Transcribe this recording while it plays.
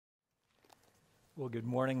Well, good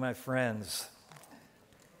morning, my friends.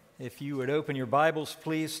 If you would open your Bibles,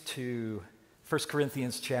 please, to 1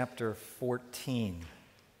 Corinthians chapter 14.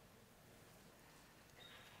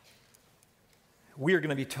 We are going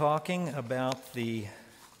to be talking about the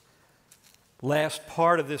last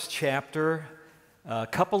part of this chapter. A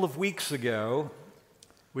couple of weeks ago,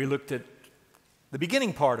 we looked at the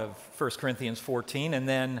beginning part of 1 Corinthians 14, and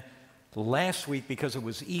then last week, because it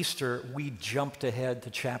was Easter, we jumped ahead to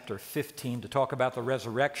chapter 15 to talk about the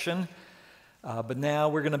resurrection. But now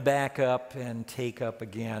we're going to back up and take up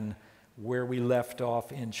again where we left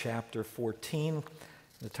off in chapter 14.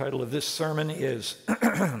 The title of this sermon is,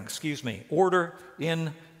 Order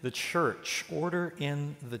in the Church. Order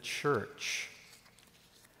in the Church.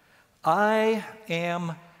 I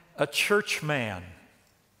am a church man.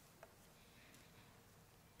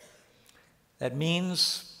 That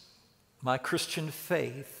means my Christian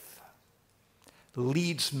faith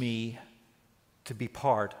leads me to be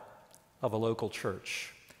part of a local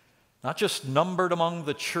church. Not just numbered among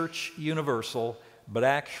the church universal, but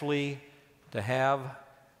actually to have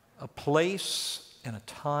a place and a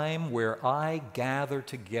time where I gather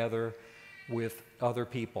together with other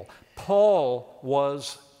people. Paul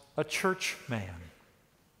was a church man.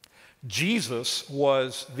 Jesus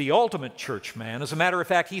was the ultimate church man. As a matter of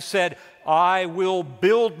fact, he said, I will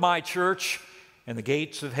build my church, and the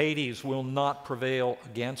gates of Hades will not prevail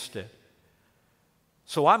against it.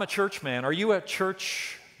 So I'm a church man. Are you a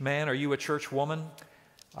church man? Are you a church woman?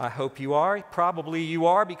 I hope you are. Probably you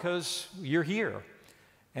are because you're here.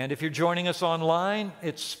 And if you're joining us online,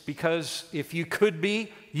 it's because if you could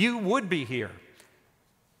be, you would be here.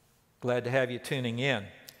 Glad to have you tuning in.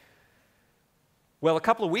 Well, a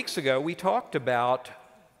couple of weeks ago, we talked about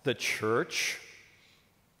the church,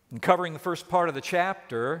 and covering the first part of the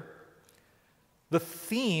chapter. The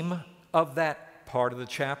theme of that part of the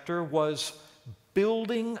chapter was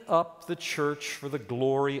building up the church for the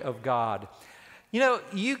glory of God. You know,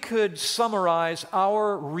 you could summarize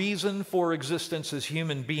our reason for existence as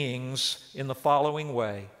human beings in the following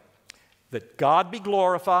way: that God be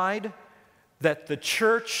glorified, that the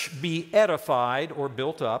church be edified or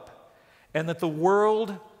built up, and that the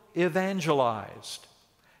world evangelized.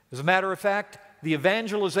 As a matter of fact, the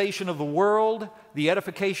evangelization of the world, the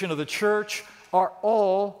edification of the church, are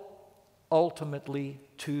all ultimately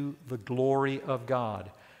to the glory of God.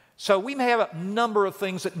 So we may have a number of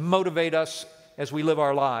things that motivate us as we live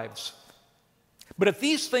our lives. But if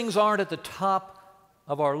these things aren't at the top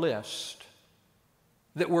of our list,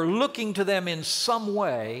 that we're looking to them in some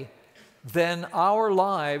way, then our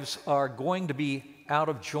lives are going to be out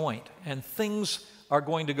of joint, and things are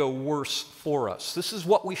going to go worse for us. This is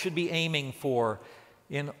what we should be aiming for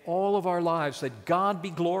in all of our lives: that God be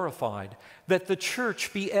glorified, that the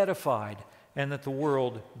church be edified, and that the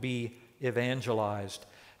world be evangelized.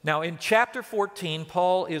 Now, in chapter 14,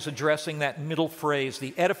 Paul is addressing that middle phrase,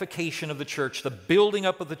 the edification of the church, the building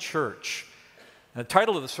up of the church. And the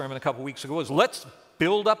title of the sermon a couple weeks ago was, Let's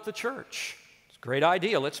Build Up the Church. It's a great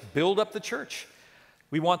idea. Let's build up the church.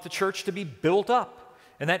 We want the church to be built up.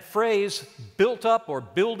 And that phrase, built up or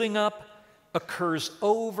building up, occurs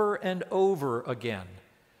over and over again.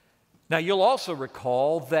 Now, you'll also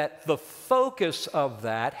recall that the focus of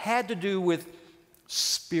that had to do with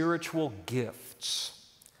spiritual gifts,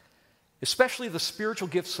 especially the spiritual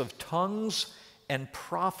gifts of tongues and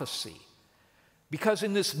prophecy. Because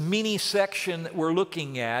in this mini section that we're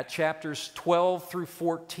looking at, chapters 12 through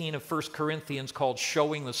 14 of 1 Corinthians, called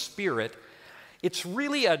Showing the Spirit, it's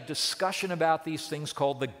really a discussion about these things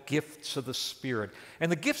called the gifts of the Spirit.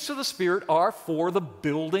 And the gifts of the Spirit are for the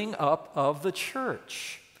building up of the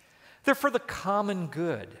church. They're for the common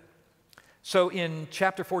good. So in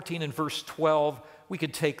chapter 14 and verse 12, we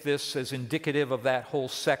could take this as indicative of that whole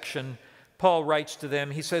section. Paul writes to them,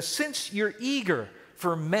 he says, since you're eager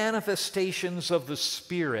for manifestations of the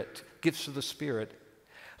Spirit, gifts of the Spirit,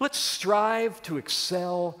 let's strive to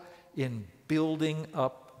excel in building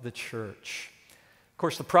up the church. Of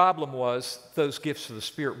course, the problem was those gifts of the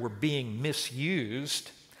Spirit were being misused,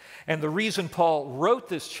 and the reason Paul wrote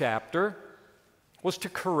this chapter was to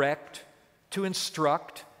correct, to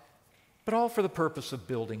instruct, but all for the purpose of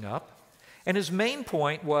building up. And his main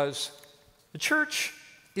point was the church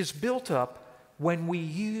is built up when we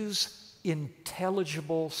use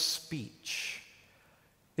intelligible speech.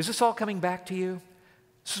 Is this all coming back to you?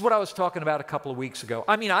 This is what I was talking about a couple of weeks ago.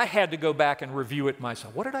 I mean, I had to go back and review it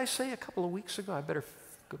myself. What did I say a couple of weeks ago? I better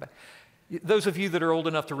go back. Those of you that are old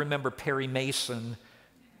enough to remember Perry Mason,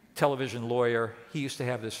 television lawyer, he used to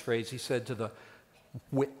have this phrase. He said to the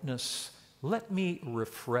witness, let me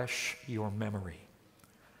refresh your memory.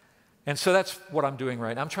 And so that's what I'm doing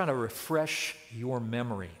right now. I'm trying to refresh your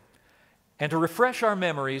memory. And to refresh our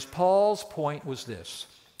memories, Paul's point was this: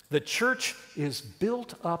 the church is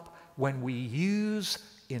built up when we use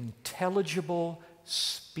intelligible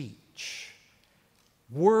speech,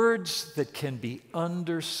 words that can be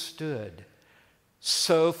understood.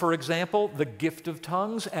 So, for example, the gift of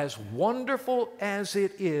tongues, as wonderful as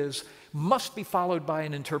it is, must be followed by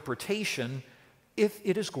an interpretation if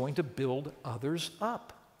it is going to build others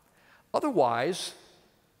up. Otherwise,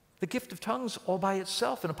 the gift of tongues all by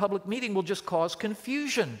itself in a public meeting will just cause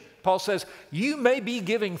confusion. Paul says, you may be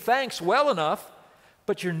giving thanks well enough,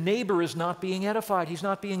 but your neighbor is not being edified. He's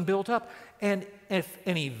not being built up. And if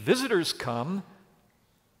any visitors come,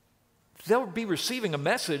 they'll be receiving a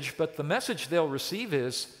message, but the message they'll receive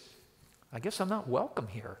is, I guess I'm not welcome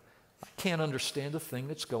here. I can't understand the thing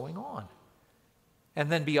that's going on.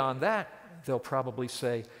 And then beyond that, they'll probably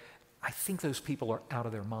say, I think those people are out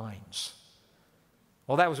of their minds.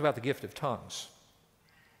 Well, that was about the gift of tongues.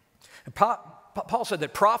 And Paul said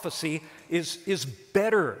that prophecy is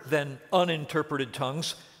better than uninterpreted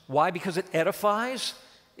tongues. Why? Because it edifies,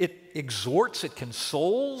 it exhorts, it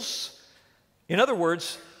consoles. In other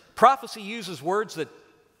words, prophecy uses words that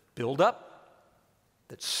build up,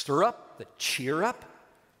 that stir up, that cheer up.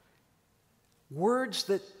 Words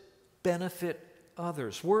that benefit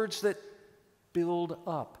others, words that build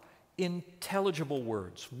up, intelligible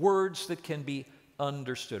words, words that can be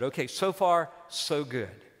understood. Okay, so far, so good.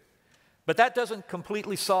 But that doesn't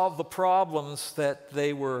completely solve the problems that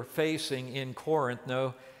they were facing in Corinth.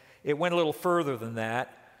 No, it went a little further than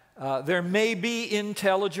that. There may be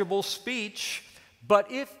intelligible speech, but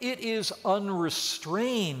if it is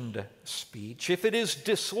unrestrained speech, if it is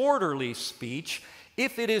disorderly speech,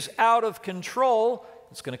 if it is out of control,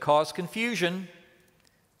 it's going to cause confusion.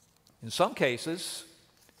 In some cases,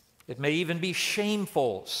 it may even be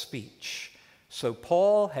shameful speech. So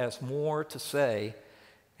Paul has more to say,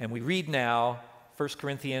 and we read now 1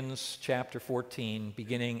 Corinthians chapter 14,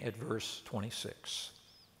 beginning at verse 26.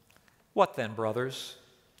 What then, brothers?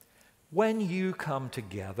 When you come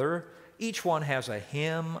together, each one has a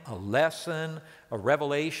hymn, a lesson, a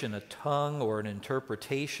revelation, a tongue, or an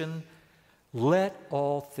interpretation. Let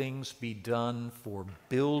all things be done for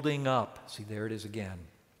building up. See, there it is again.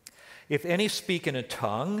 If any speak in a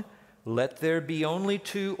tongue, let there be only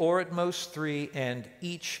two or at most three, and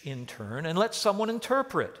each in turn, and let someone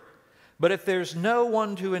interpret. But if there's no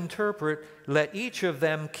one to interpret, let each of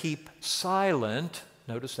them keep silent,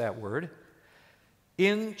 notice that word,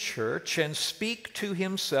 in church, and speak to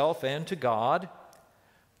himself and to God.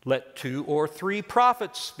 Let 2 or 3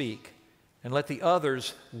 prophets speak, and let the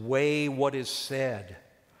others weigh what is said.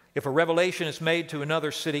 If a revelation is made to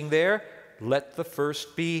another sitting there, let the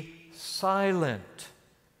first be silent.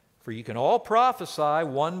 For you can all prophesy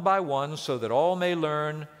one by one, so that all may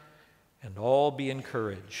learn and all be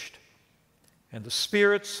encouraged. And the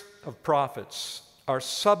spirits of prophets are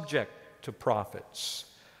subject to prophets.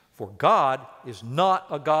 For God is not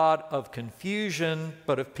a God of confusion,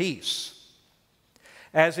 but of peace.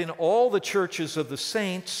 As in all the churches of the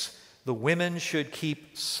saints, the women should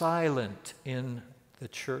keep silent in the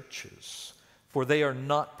churches, for they are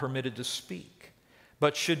not permitted to speak,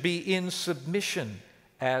 but should be in submission,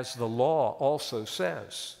 as the law also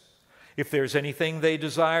says. If there's anything they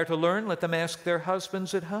desire to learn, let them ask their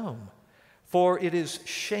husbands at home, for it is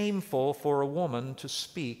shameful for a woman to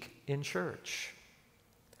speak in church.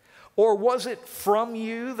 Or was it from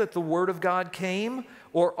you that the word of God came,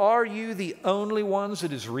 or are you the only ones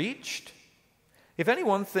it has reached? If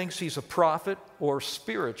anyone thinks he's a prophet or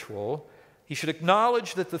spiritual, he should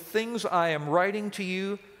acknowledge that the things I am writing to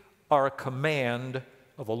you are a command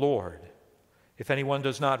of the Lord. If anyone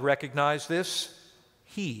does not recognize this,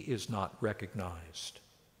 he is not recognized.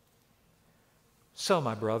 So,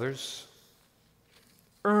 my brothers,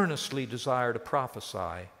 earnestly desire to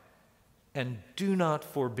prophesy, and do not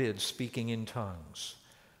forbid speaking in tongues.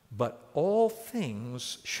 But all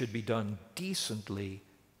things should be done decently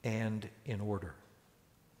and in order.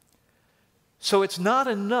 So it's not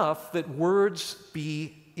enough that words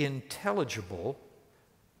be intelligible,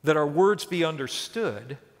 that our words be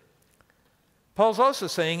understood. Paul's also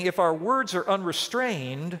saying if our words are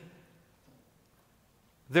unrestrained,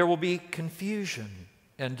 there will be confusion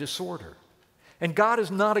and disorder. And God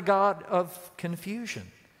is not a God of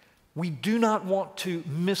confusion. We do not want to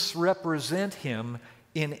misrepresent him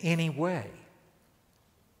in any way.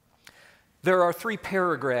 There are 3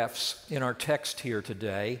 paragraphs in our text here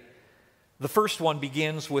today. The first one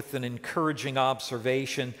begins with an encouraging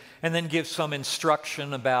observation and then gives some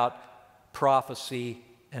instruction about prophecy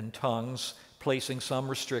and tongues, placing some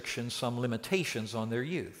restrictions, some limitations on their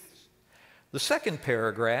use. The second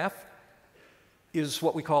paragraph is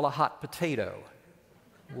what we call a hot potato.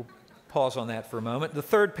 We'll pause on that for a moment. The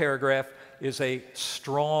third paragraph is a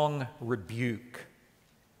strong rebuke.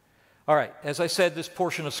 All right, as I said, this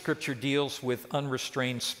portion of Scripture deals with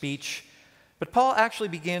unrestrained speech, but Paul actually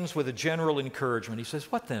begins with a general encouragement. He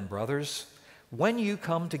says, "What then, brothers? When you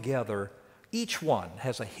come together, each one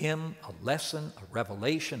has a hymn, a lesson, a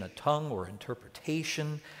revelation, a tongue, or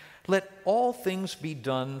interpretation. Let all things be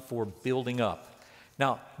done for building up."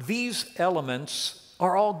 Now, these elements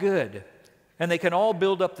are all good, and they can all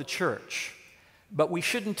build up the church. But we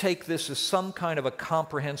shouldn't take this as some kind of a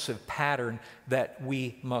comprehensive pattern that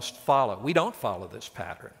we must follow. We don't follow this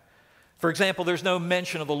pattern. For example, there's no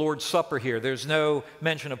mention of the Lord's Supper here. There's no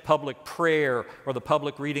mention of public prayer or the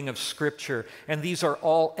public reading of Scripture. And these are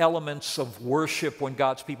all elements of worship when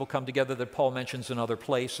God's people come together that Paul mentions in other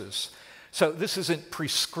places. So this isn't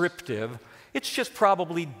prescriptive. It's just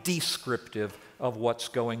probably descriptive of what's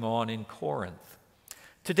going on in Corinth.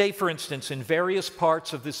 Today, for instance, in various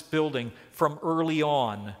parts of this building from early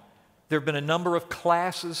on, there have been a number of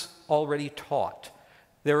classes already taught.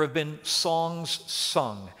 There have been songs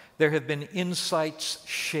sung. There have been insights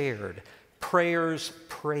shared, prayers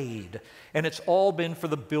prayed, and it's all been for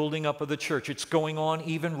the building up of the church. It's going on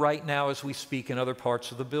even right now as we speak in other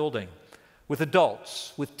parts of the building, with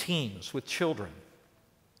adults, with teens, with children.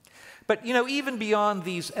 But, even beyond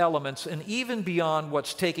these elements and even beyond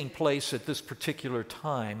what's taking place at this particular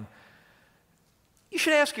time, you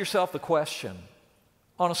should ask yourself the question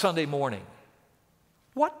on a Sunday morning,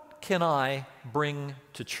 what can I bring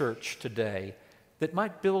to church today that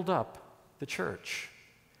might build up the church?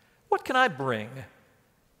 What can I bring?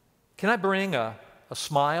 Can I bring a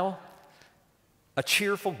smile, a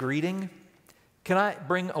cheerful greeting? Can I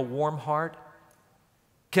bring a warm heart?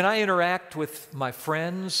 Can I interact with my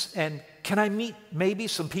friends? And can I meet maybe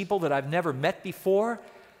some people that I've never met before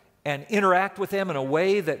and interact with them in a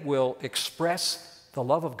way that will express the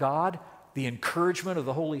love of God, the encouragement of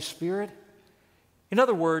the Holy Spirit? In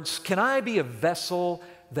other words, can I be a vessel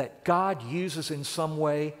that God uses in some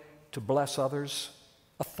way to bless others?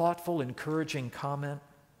 A thoughtful, encouraging comment?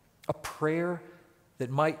 A prayer that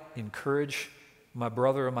might encourage my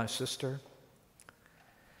brother or my sister?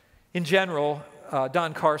 In general,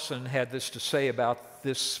 Don Carson had this to say about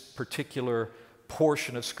this particular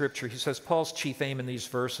portion of Scripture. He says, Paul's chief aim in these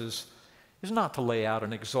verses is not to lay out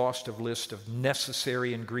an exhaustive list of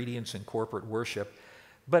necessary ingredients in corporate worship,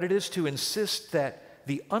 but it is to insist that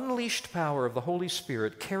the unleashed power of the Holy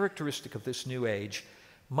Spirit, characteristic of this new age,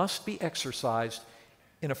 must be exercised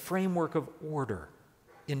in a framework of order,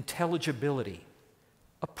 intelligibility,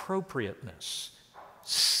 appropriateness,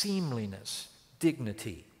 seemliness,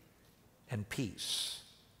 dignity, and peace.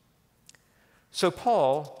 So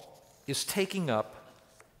Paul is taking up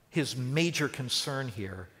his major concern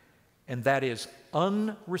here, and that is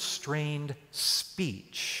unrestrained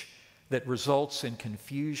speech that results in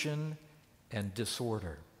confusion and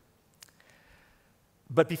disorder.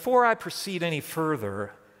 But before I proceed any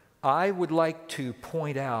further, I would like to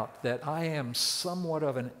point out that I am somewhat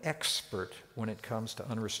of an expert when it comes to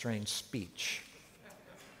unrestrained speech.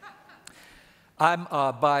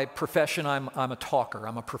 By profession, I'm a talker.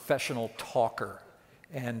 I'm a professional talker,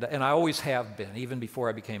 and I always have been, even before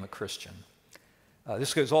I became a Christian.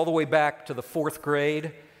 This goes all the way back to the 4th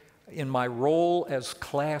grade. In my role as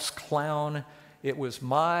class clown, it was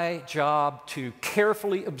my job to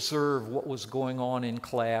carefully observe what was going on in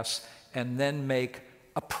class and then make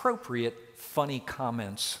appropriate, funny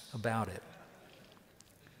comments about it.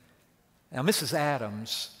 Now, Mrs.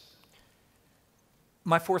 Adams,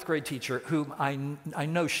 my 4th grade teacher, whom I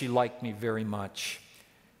know she liked me very much,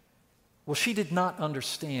 well, she did not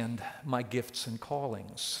understand my gifts and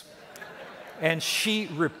callings. And she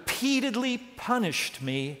repeatedly punished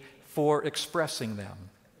me for expressing them.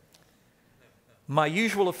 My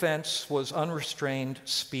usual offense was unrestrained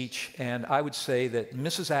speech, and I would say that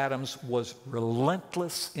Mrs. Adams was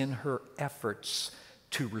relentless in her efforts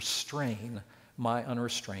to restrain my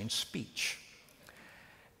unrestrained speech.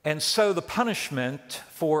 And so the punishment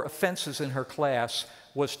for offenses in her class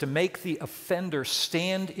was to make the offender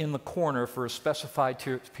stand in the corner for a specified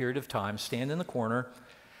period of time, stand in the corner.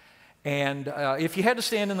 And if you had to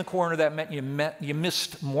stand in the corner, that meant you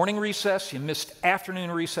missed morning recess, you missed afternoon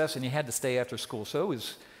recess, and you had to stay after school. So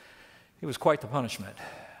it was quite the punishment.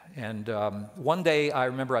 And one day, I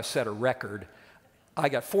remember I set a record. I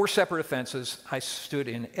got 4 separate offenses. I stood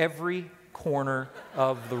in every corner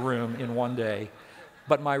of the room in one day.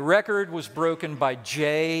 But my record was broken by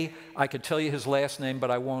Jay. I could tell you his last name, but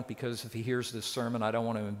I won't, because if he hears this sermon, I don't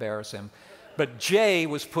want to embarrass him. But Jay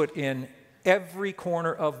was put in every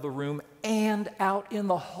corner of the room and out in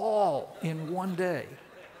the hall in one day.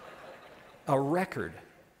 A record.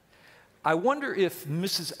 I wonder if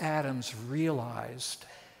Mrs. Adams realized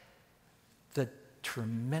the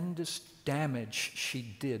tremendous damage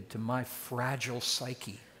she did to my fragile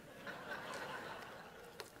psyche.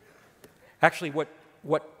 Actually, what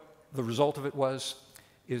the result of it was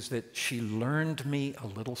is that she learned me a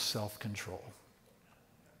little self-control.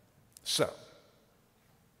 So,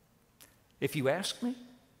 if you ask me,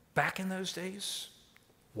 back in those days,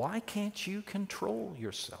 why can't you control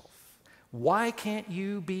yourself? Why can't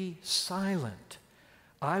you be silent?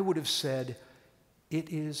 I would have said, it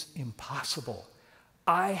is impossible.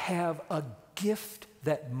 I have a gift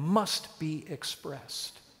that must be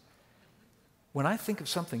expressed. When I think of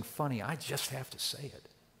something funny, I just have to say it.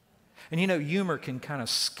 And you know, humor can kind of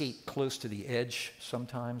skate close to the edge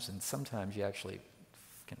sometimes, and sometimes you actually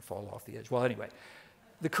can fall off the edge. Well, anyway,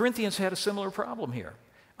 the Corinthians had a similar problem here.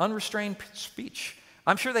 Unrestrained speech.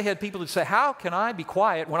 I'm sure they had people that say, how can I be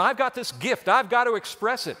quiet when I've got this gift? I've got to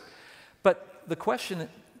express it. But the question,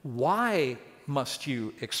 why must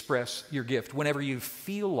you express your gift whenever you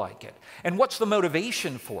feel like it? And what's the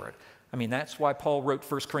motivation for it? I mean, that's why Paul wrote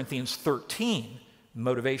 1 Corinthians 13.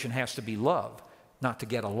 Motivation has to be love, not to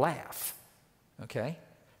get a laugh. Okay?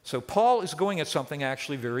 So Paul is going at something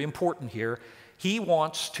actually very important here. He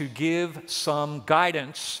wants to give some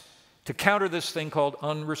guidance to counter this thing called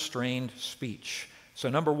unrestrained speech. So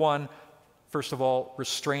number one, first of all,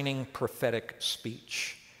 restraining prophetic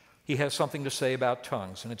speech. He has something to say about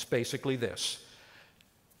tongues, and it's basically this.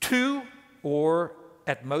 2 or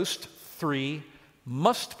at most 3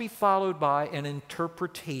 must be followed by an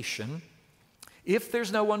interpretation. If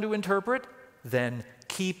there's no one to interpret, then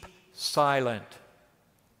keep silent.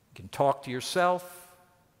 You can talk to yourself,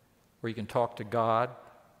 or you can talk to God.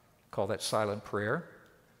 Call that silent prayer.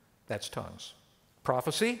 That's tongues.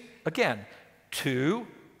 Prophecy, again, 2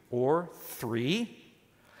 or 3.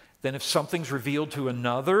 Then if something's revealed to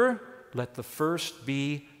another, let the first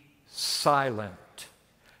be silent.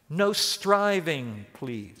 No striving,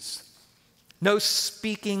 please. No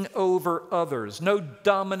speaking over others. No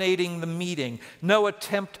dominating the meeting. No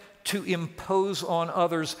attempt to impose on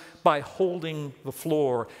others by holding the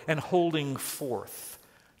floor and holding forth.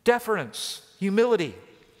 Deference, humility.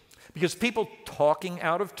 Because people talking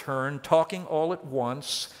out of turn, talking all at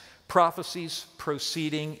once, prophecies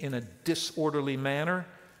proceeding in a disorderly manner,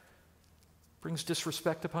 brings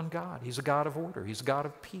disrespect upon God. He's a God of order. He's a God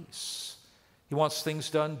of peace. He wants things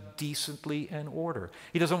done decently and order.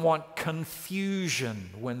 He doesn't want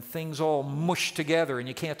confusion when things all mush together and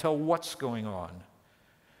you can't tell what's going on.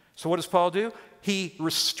 So what does Paul do? He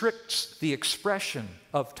restricts the expression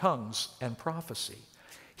of tongues and prophecy.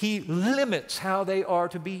 He limits how they are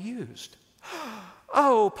to be used.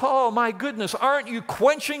 Oh, Paul, my goodness, aren't you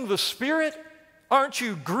quenching the Spirit? Aren't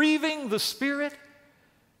you grieving the Spirit?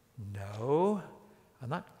 No, I'm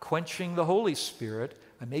not quenching the Holy Spirit.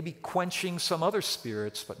 I may be quenching some other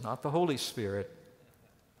spirits, but not the Holy Spirit.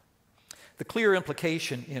 The clear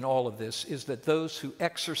implication in all of this is that those who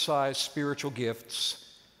exercise spiritual gifts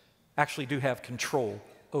actually do have control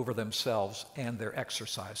over themselves and their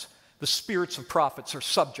exercise. The spirits of prophets are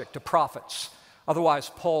subject to prophets.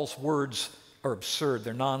 Otherwise, Paul's words are absurd.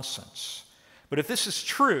 They're nonsense. But if this is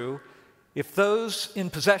true, if those in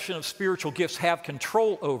possession of spiritual gifts have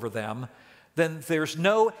control over them, then there's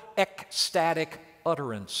no ecstatic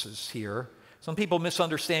utterances here. Some people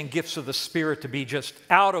misunderstand gifts of the Spirit to be just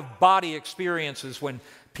out-of-body experiences when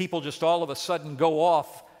people just all of a sudden go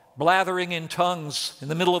off blathering in tongues in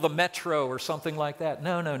the middle of the metro or something like that.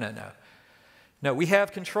 No. No, we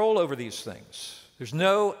have control over these things. There's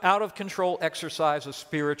no out-of-control exercise of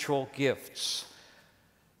spiritual gifts.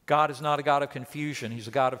 God is not a God of confusion. He's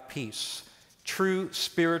a God of peace. True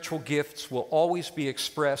spiritual gifts will always be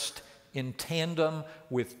expressed in tandem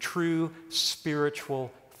with true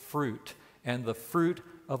spiritual fruit. And the fruit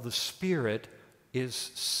of the Spirit is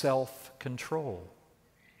self-control.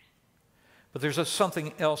 But there's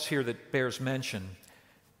something else here that bears mention.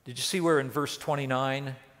 Did you see where in verse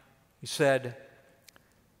 29 he said,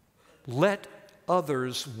 let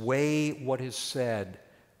others weigh what is said.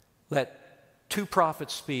 Let 2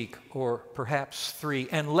 prophets speak, or perhaps 3,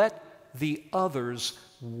 and let the others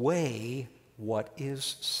weigh what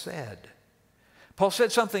is said. Paul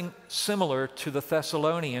said something similar to the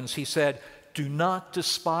Thessalonians. He said, do not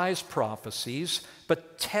despise prophecies,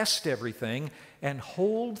 but test everything and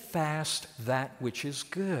hold fast that which is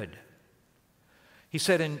good. He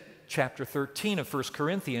said in chapter 13 of 1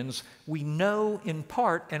 Corinthians, we know in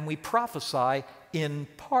part and we prophesy in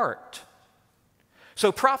part.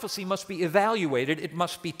 So prophecy must be evaluated, it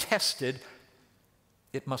must be tested,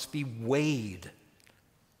 It must be weighed.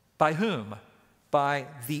 By whom? By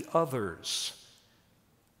the others.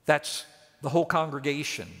 That's the whole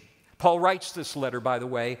congregation. Paul writes this letter, by the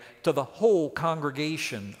way, to the whole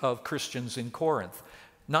congregation of Christians in Corinth.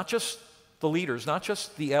 Not just the leaders, not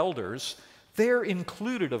just the elders. They're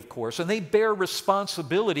included, of course, and they bear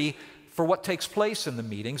responsibility for what takes place in the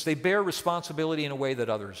meetings. They bear responsibility in a way that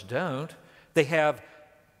others don't. They have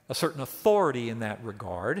a certain authority in that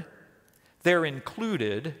regard. They're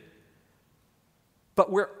included,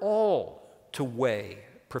 but we're all to weigh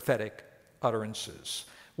prophetic utterances.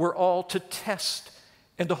 We're all to test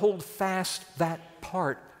and to hold fast that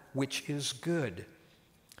part which is good.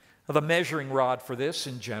 The measuring rod for this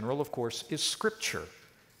in general, of course, is Scripture.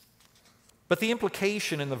 But the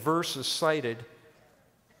implication in the verses cited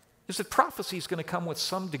is that prophecy is going to come with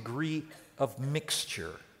some degree of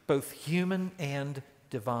mixture, both human and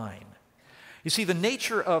divine. You see, the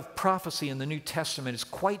nature of prophecy in the New Testament is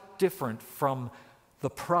quite different from the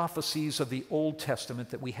prophecies of the Old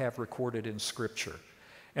Testament that we have recorded in Scripture.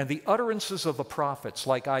 And the utterances of the prophets,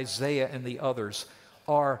 like Isaiah and the others,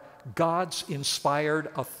 are God's inspired,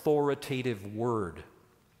 authoritative word.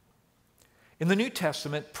 In the New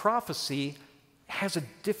Testament, prophecy has a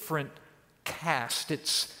different cast.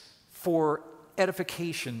 It's for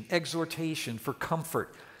edification, exhortation, for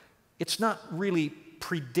comfort. It's not really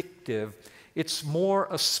predictive. It's more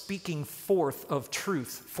a speaking forth of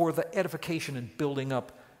truth for the edification and building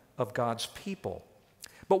up of God's people.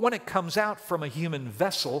 But when it comes out from a human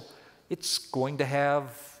vessel, it's going to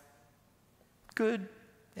have good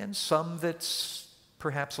and some that's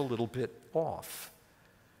perhaps a little bit off.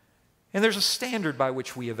 And there's a standard by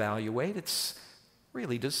which we evaluate. It's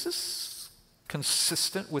really, does this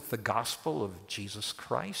consistent with the gospel of Jesus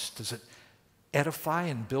Christ? Does it edify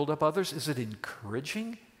and build up others? Is it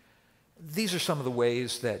encouraging? These are some of the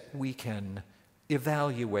ways that we can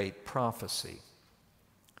evaluate prophecy.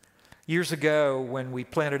 Years ago, when we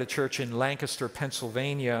planted a church in Lancaster,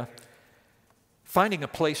 Pennsylvania, finding a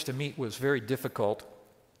place to meet was very difficult.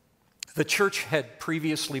 The church had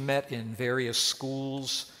previously met in various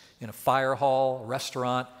schools, in a fire hall, a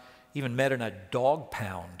restaurant, even met in a dog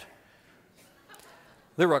pound.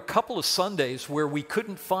 There were a couple of Sundays where we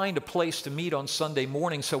couldn't find a place to meet on Sunday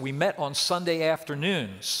morning, so we met on Sunday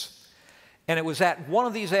afternoons. And it was at one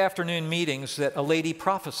of these afternoon meetings that a lady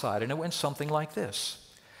prophesied, and it went something like this.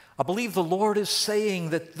 I believe the Lord is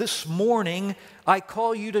saying that this morning I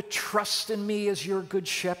call you to trust in me as your good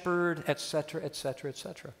shepherd, etc., etc.,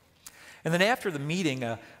 etc. And then after the meeting,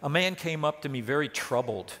 a man came up to me very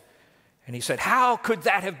troubled. And he said, how could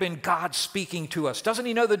that have been God speaking to us? Doesn't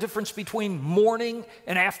he know the difference between morning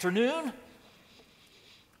and afternoon?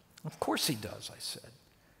 Of course he does, I said.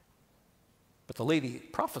 But the lady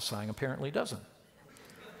prophesying apparently doesn't.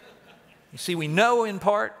 You see, we know in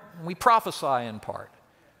part, and we prophesy in part.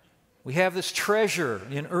 We have this treasure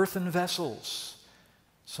in earthen vessels.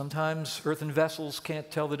 Sometimes earthen vessels can't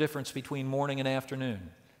tell the difference between morning and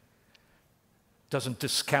afternoon. Doesn't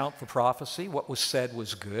discount the prophecy. What was said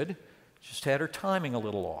was good. Just had her timing a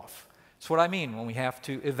little off. That's what I mean when we have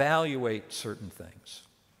to evaluate certain things.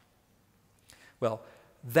 Well,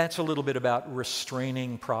 that's a little bit about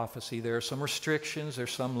restraining prophecy. There are some restrictions,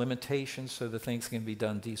 there's some limitations so that things can be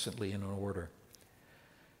done decently and in order.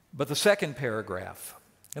 But the second paragraph,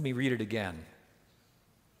 let me read it again.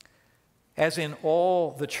 As in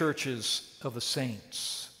all the churches of the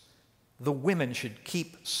saints, the women should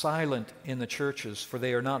keep silent in the churches, for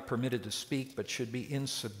they are not permitted to speak, but should be in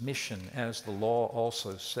submission, as the law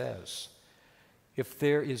also says. If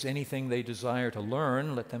there is anything they desire to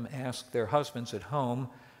learn, let them ask their husbands at home,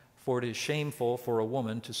 for it is shameful for a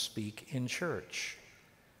woman to speak in church.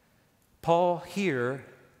 Paul here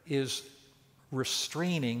is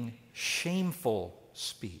restraining shameful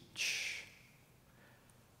speech.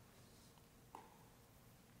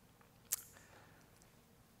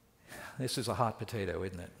 This is a hot potato,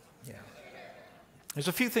 isn't it? Yeah. There's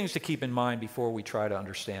a few things to keep in mind before we try to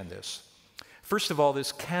understand this. First of all,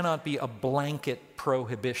 this cannot be a blanket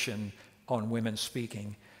prohibition on women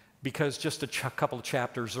speaking, because just a couple of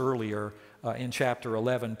chapters earlier, in chapter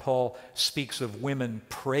 11, Paul speaks of women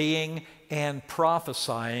praying and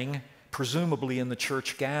prophesying, presumably in the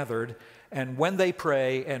church gathered, and when they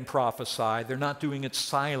pray and prophesy, they're not doing it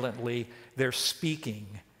silently, they're speaking.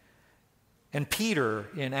 And Peter,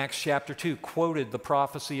 in Acts chapter 2, quoted the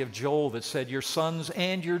prophecy of Joel that said, your sons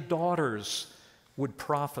and your daughters would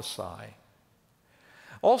prophesy.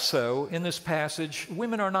 Also, in this passage,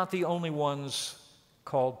 women are not the only ones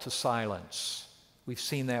called to silence. We've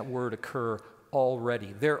seen that word occur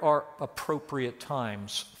already. There are appropriate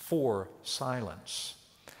times for silence.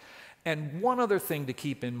 And one other thing to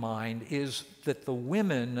keep in mind is that the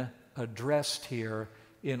women addressed here,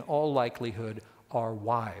 in all likelihood, are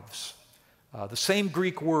wives. The same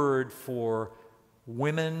Greek word for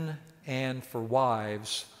women and for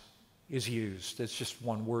wives is used. It's just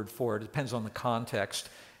one word for it. It depends on the context.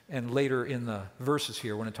 And later in the verses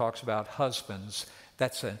here, when it talks about husbands,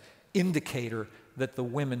 that's an indicator that the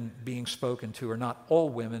women being spoken to are not all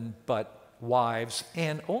women, but wives,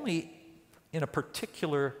 and only in a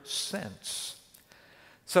particular sense.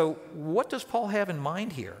 So what does Paul have in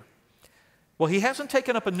mind here? Well, he hasn't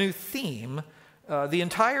taken up a new theme. The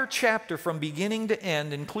entire chapter from beginning to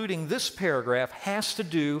end, including this paragraph, has to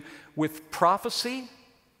do with prophecy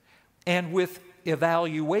and with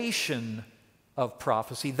evaluation of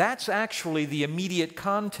prophecy. That's actually the immediate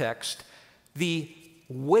context, the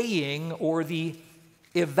weighing or the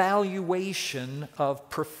evaluation of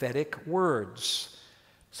prophetic words.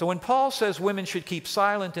 So when Paul says women should keep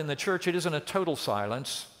silent in the church, it isn't a total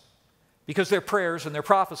silence because their prayers and their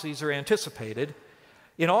prophecies are anticipated.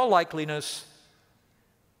 In all likeliness,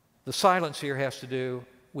 the silence here has to do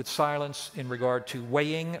with silence in regard to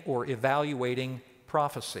weighing or evaluating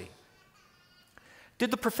prophecy.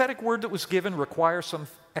 Did the prophetic word that was given require some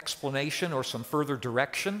explanation or some further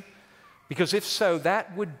direction? Because if so,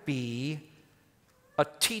 that would be a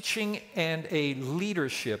teaching and a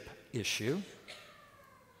leadership issue.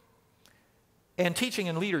 And teaching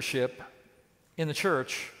and leadership in the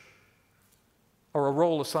church are a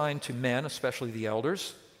role assigned to men, especially the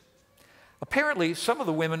elders. Apparently, some of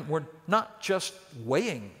the women were not just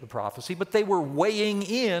weighing the prophecy, but they were weighing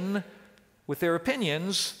in with their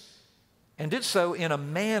opinions and did so in a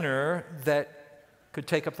manner that could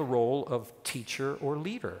take up the role of teacher or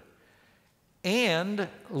leader, and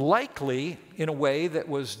likely in a way that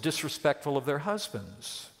was disrespectful of their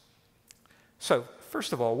husbands. So,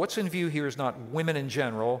 first of all, what's in view here is not women in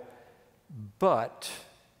general, but,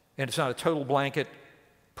 and it's not a total blanket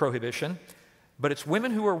prohibition, but it's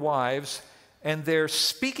women who are wives, and they're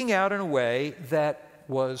speaking out in a way that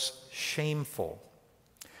was shameful.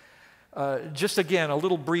 Just again, a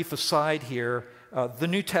little brief aside here. The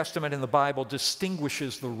New Testament in the Bible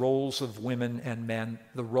distinguishes the roles of women and men,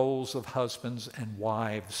 the roles of husbands and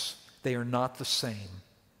wives. They are not the same.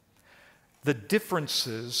 The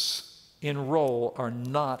differences in role are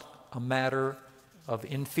not a matter of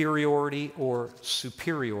inferiority or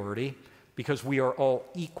superiority, because we are all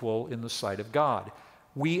equal in the sight of God.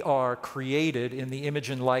 We are created in the image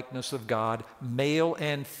and likeness of God. Male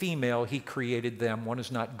and female, He created them. One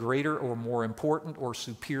is not greater or more important or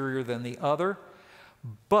superior than the other.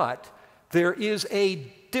 But there is a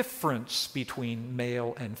difference between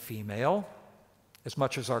male and female. As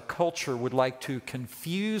much as our culture would like to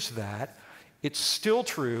confuse that, it's still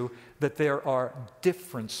true that there are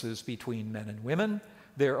differences between men and women.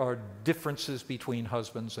 There are differences between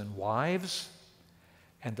husbands and wives.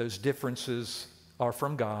 And those differences are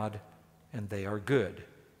from God, and they are good.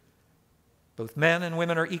 Both men and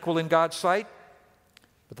women are equal in God's sight,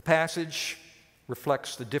 but the passage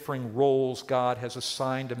reflects the differing roles God has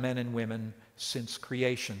assigned to men and women since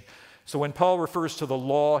creation. So when Paul refers to the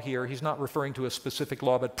law here, he's not referring to a specific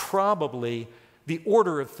law, but probably the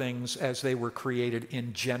order of things as they were created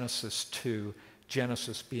in Genesis 2,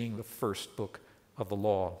 Genesis being the first book of the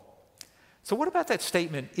law. So what about that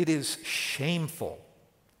statement, it is shameful?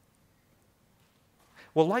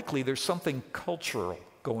 Well, likely there's something cultural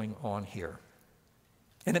going on here.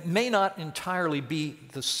 And it may not entirely be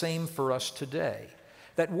the same for us today.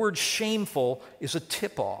 That word shameful is a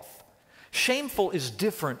tip-off. Shameful is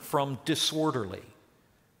different from disorderly.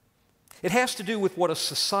 It has to do with what a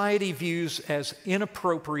society views as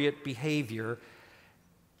inappropriate behavior,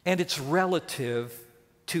 and it's relative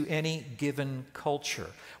to any given culture.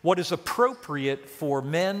 What is appropriate for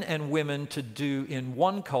men and women to do in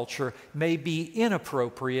one culture may be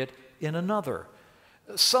inappropriate in another.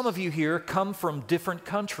 Some of you here come from different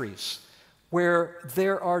countries where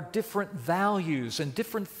there are different values and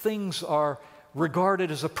different things are regarded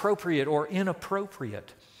as appropriate or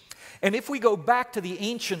inappropriate. And if we go back to the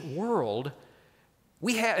ancient world,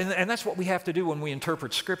 and that's what we have to do when we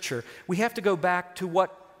interpret Scripture, we have to go back to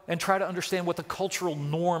and try to understand what the cultural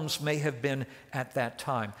norms may have been at that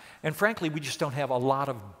time. And frankly, we just don't have a lot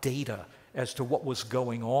of data as to what was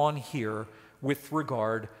going on here with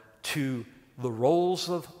regard to the roles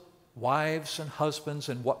of wives and husbands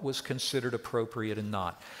and what was considered appropriate and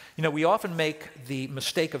not. You know, we often make the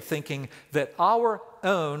mistake of thinking that our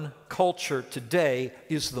own culture today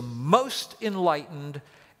is the most enlightened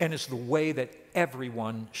and is the way that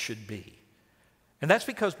everyone should be. And that's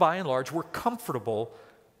because, by and large, we're comfortable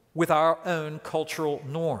with our own cultural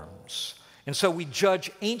norms. And so we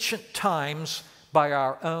judge ancient times by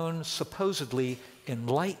our own supposedly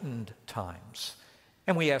enlightened times.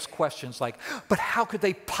 And we ask questions like, but how could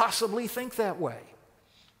they possibly think that way?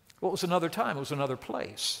 Well, it was another time, it was another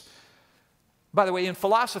place. By the way, in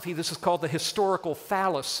philosophy, this is called the historical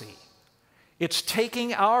fallacy. It's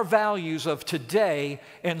taking our values of today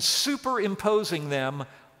and superimposing them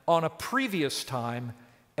on a previous time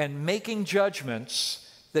and making judgments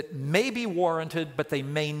that may be warranted, but they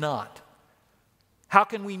may not. How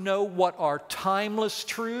can we know what are timeless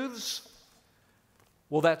truths?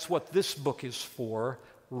 Well, that's what this book is for,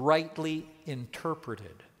 rightly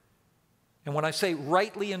interpreted. And when I say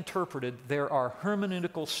rightly interpreted, there are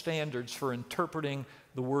hermeneutical standards for interpreting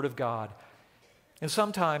the Word of God. And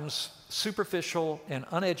sometimes superficial and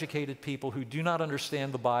uneducated people who do not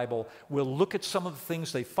understand the Bible will look at some of the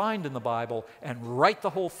things they find in the Bible and write the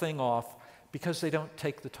whole thing off because they don't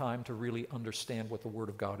take the time to really understand what the Word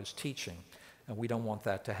of God is teaching. And we don't want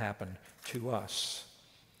that to happen to us.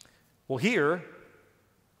 Well, here,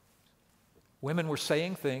 women were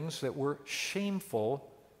saying things that were shameful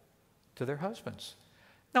to their husbands.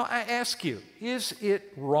 Now, I ask you, is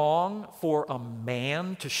it wrong for a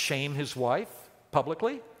man to shame his wife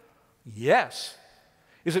publicly? Yes.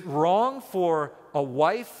 Is it wrong for a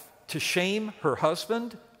wife to shame her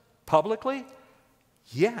husband publicly?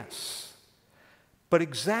 Yes. But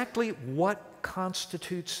exactly what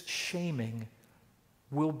constitutes shaming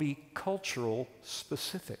will be cultural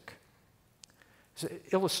specific. To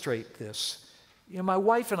illustrate this, my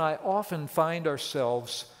wife and I often find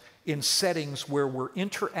ourselves in settings where we're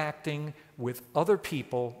interacting with other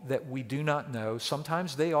people that we do not know.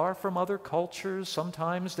 Sometimes they are from other cultures.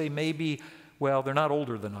 Sometimes they may be, well, they're not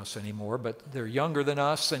older than us anymore, but they're younger than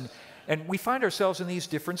us. And we find ourselves in these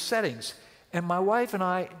different settings. And my wife and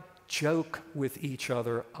I joke with each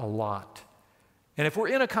other a lot. And if we're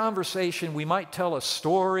in a conversation, we might tell a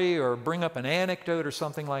story or bring up an anecdote or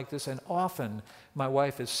something like this. And often my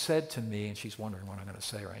wife has said to me, and she's wondering what I'm going to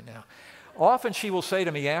say right now, often she will say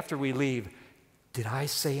to me after we leave, did I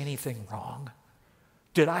say anything wrong?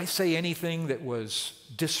 Did I say anything that was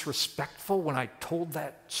disrespectful when I told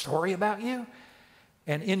that story about you?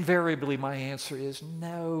 And invariably my answer is,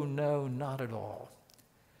 no, not at all.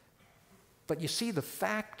 But you see, the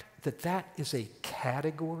fact that that is a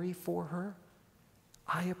category for her,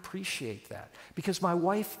 I appreciate that because my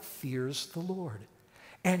wife fears the Lord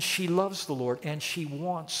and she loves the Lord and she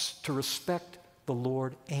wants to respect the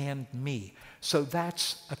Lord and me. So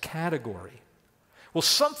that's a category. Well,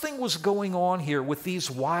 something was going on here with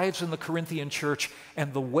these wives in the Corinthian church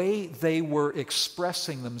and the way they were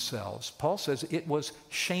expressing themselves. Paul says it was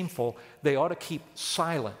shameful. They ought to keep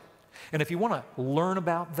silent. And if you want to learn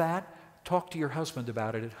about that, talk to your husband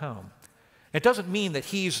about it at home. It doesn't mean that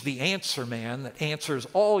he's the answer man that answers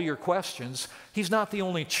all your questions. He's not the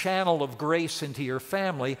only channel of grace into your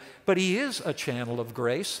family, but he is a channel of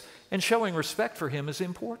grace, and showing respect for him is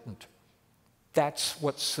important. That's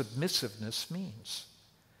what submissiveness means,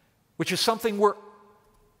 which is something we're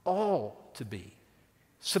all to be.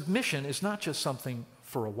 Submission is not just something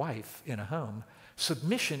for a wife in a home.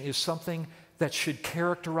 Submission is something that should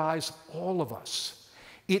characterize all of us.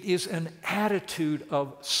 It is an attitude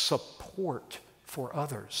of support for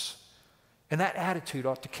others. And that attitude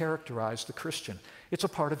ought to characterize the Christian. It's a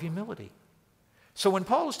part of humility. So when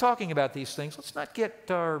Paul is talking about these things, let's not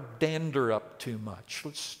get our dander up too much.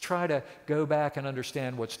 Let's try to go back and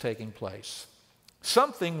understand what's taking place.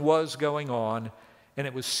 Something was going on, and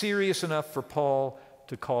it was serious enough for Paul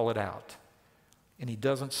to call it out. And he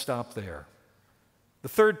doesn't stop there. The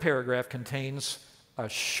third paragraph contains a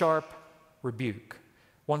sharp rebuke.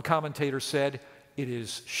 One commentator said, it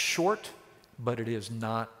is short, but it is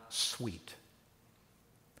not sweet.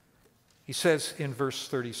 He says in verse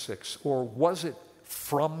 36, or was it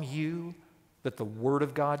from you that the word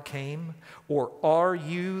of God came? Or are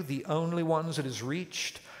you the only ones it has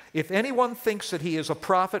reached? If anyone thinks that he is a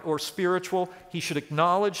prophet or spiritual, he should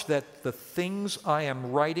acknowledge that the things I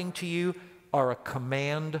am writing to you are a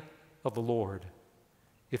command of the Lord.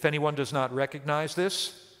 If anyone does not recognize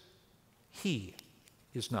this, he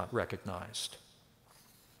is not recognized.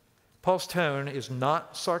 Paul's tone is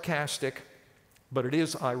not sarcastic, but it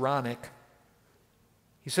is ironic.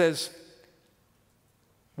 He says,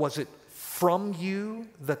 was it from you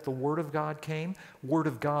that the Word of God came? Word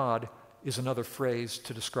of God is another phrase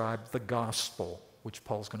to describe the gospel, which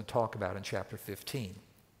Paul's going to talk about in chapter 15.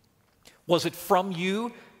 Was it from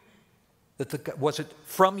you that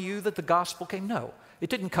the gospel came? No, it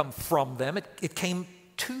didn't come from them. It came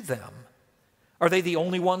to them. Are they the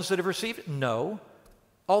only ones that have received it? No.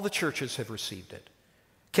 All the churches have received it.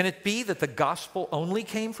 Can it be that the gospel only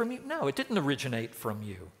came from you? No, it didn't originate from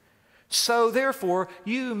you. So therefore,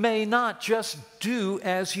 you may not just do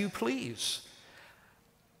as you please.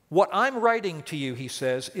 What I'm writing to you, he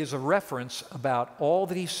says, is a reference about all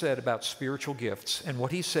that he said about spiritual gifts, and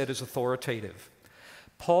what he said is authoritative.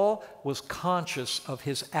 Paul was conscious of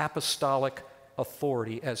his apostolic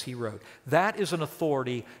authority as he wrote. That is an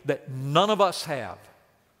authority that none of us have.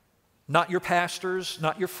 Not your pastors,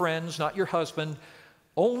 not your friends, not your husband.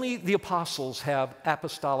 Only the apostles have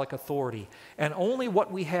apostolic authority, and only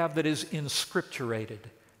what we have that is inscripturated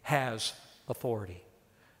has authority.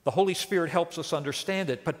 The Holy Spirit helps us understand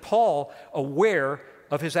it, but Paul, aware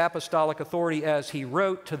of his apostolic authority as he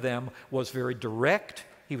wrote to them, was very direct,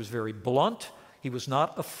 he was very blunt, he was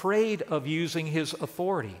not afraid of using his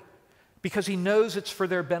authority because he knows it's for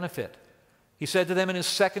their benefit. He said to them in his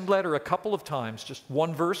second letter a couple of times, just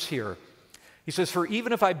one verse here, he says, "For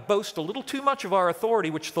even if I boast a little too much of our authority,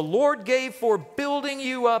 which the Lord gave for building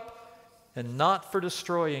you up and not for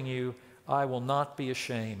destroying you, I will not be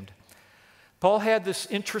ashamed." Paul had this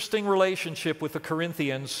interesting relationship with the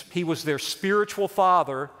Corinthians. He was their spiritual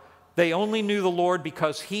father. They only knew the Lord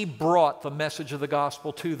because he brought the message of the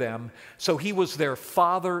gospel to them. So he was their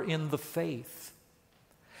father in the faith.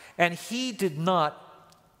 And he did not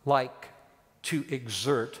like to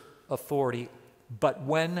exert authority, but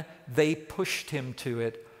when they pushed him to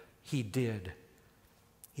it, he did.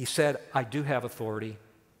 He said, "I do have authority,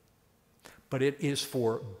 but it is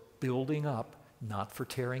for building up, not for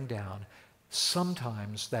tearing down."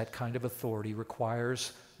 Sometimes that kind of authority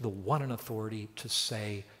requires the one in authority to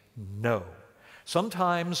say no.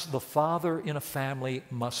 Sometimes the father in a family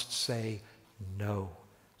must say no.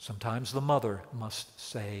 Sometimes the mother must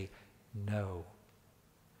say no.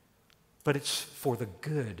 But it's for the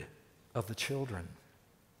good of the children.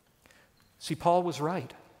 See, Paul was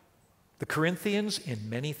right. The Corinthians, in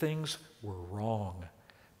many things, were wrong.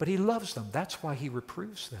 But he loves them. That's why he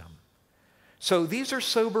reproves them. So these are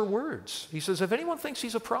sober words. He says, if anyone thinks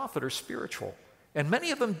he's a prophet or spiritual, and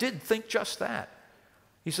many of them did think just that,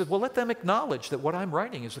 he says, well, let them acknowledge that what I'm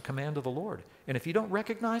writing is a command of the Lord. And if you don't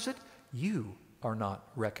recognize it, you are not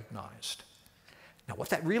recognized. Now, what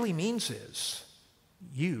that really means is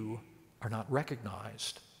you are not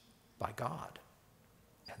recognized by God.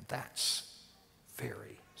 And that's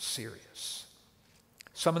very serious.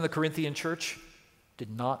 Some in the Corinthian church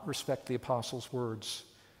did not respect the apostles' words.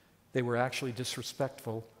 They were actually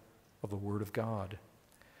disrespectful of the Word of God.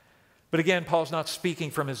 But again, Paul's not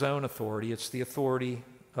speaking from his own authority. It's the authority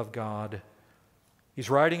of God. He's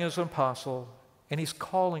writing as an apostle, and he's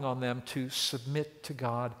calling on them to submit to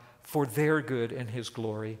God for their good and his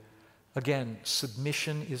glory. Again,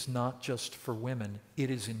 submission is not just for women. It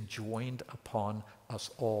is enjoined upon us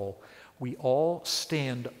all. We all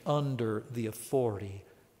stand under the authority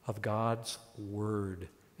of God's Word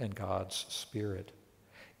and God's Spirit.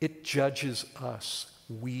 It judges us.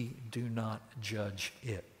 We do not judge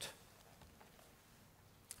it.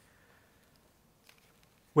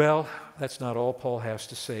 Well, that's not all Paul has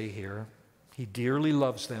to say here. He dearly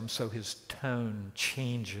loves them, so his tone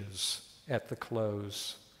changes at the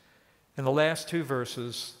close. In the last two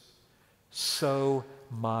verses, "So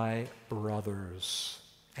my brothers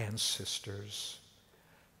and sisters,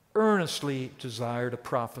 earnestly desire to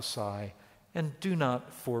prophesy, and do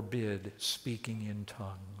not forbid speaking in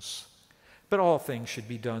tongues. But all things should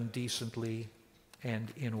be done decently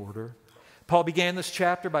and in order." Paul began this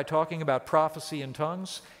chapter by talking about prophecy in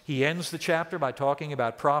tongues. He ends the chapter by talking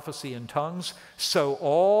about prophecy in tongues. So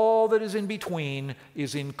all that is in between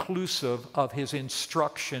is inclusive of his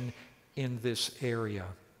instruction in this area.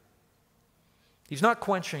 He's not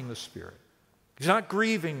quenching the Spirit. He's not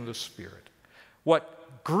grieving the Spirit.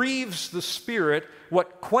 What grieves the Spirit,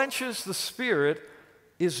 what quenches the Spirit,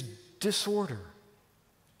 is disorder.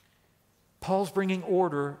 Paul's bringing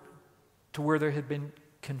order to where there had been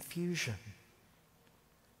confusion.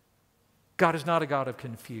 God is not a God of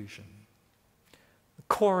confusion. The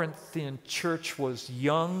Corinthian church was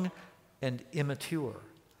young and immature.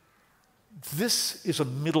 This is a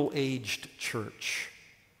middle-aged church.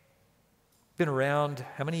 Been around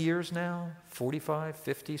how many years now? 45,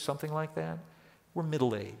 50, something like that? We're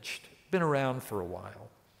middle-aged. Been around for a while.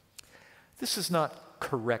 This is not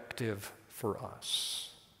corrective for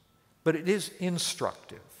us, but it is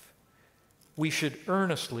instructive. We should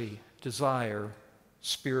earnestly desire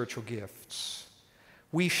spiritual gifts.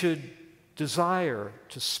 We should desire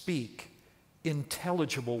to speak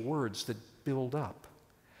intelligible words that build up.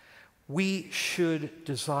 We should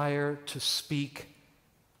desire to speak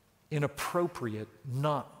in appropriate,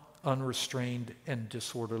 not unrestrained and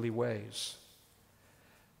disorderly ways.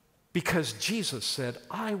 Because Jesus said,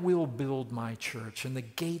 I will build my church, and the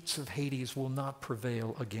gates of Hades will not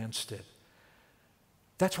prevail against it.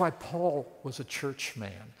 That's why Paul was a church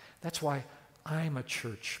man. That's why I'm a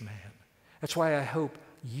church man. That's why I hope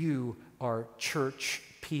you are church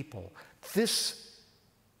people.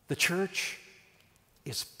 The church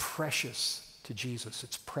is precious to Jesus.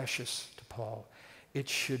 It's precious to Paul. It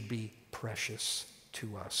should be precious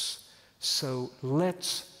to us. So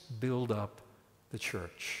let's build up the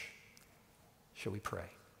church. Shall we pray?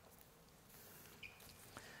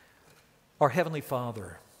 Our Heavenly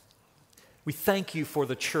Father, we thank you for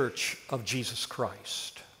the church of Jesus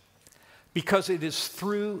Christ, because it is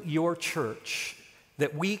through your church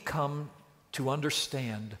that we come to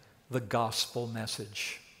understand the gospel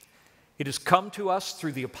message. It has come to us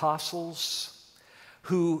through the apostles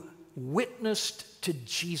who witnessed to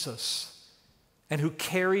Jesus and who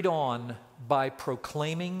carried on by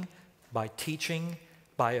proclaiming, by teaching,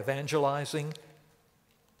 by evangelizing,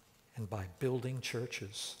 and by building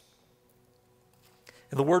churches.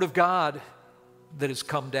 And the Word of God that has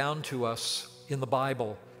come down to us in the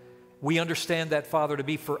Bible, we understand that, Father, to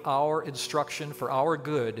be for our instruction, for our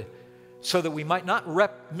good, so that we might not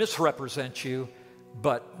misrepresent you,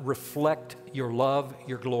 but reflect your love,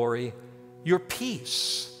 your glory, your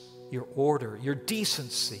peace, your order, your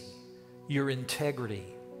decency, your integrity.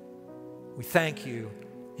 We thank you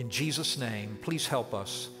in Jesus' name. Please help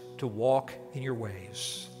us to walk in your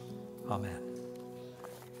ways. Amen.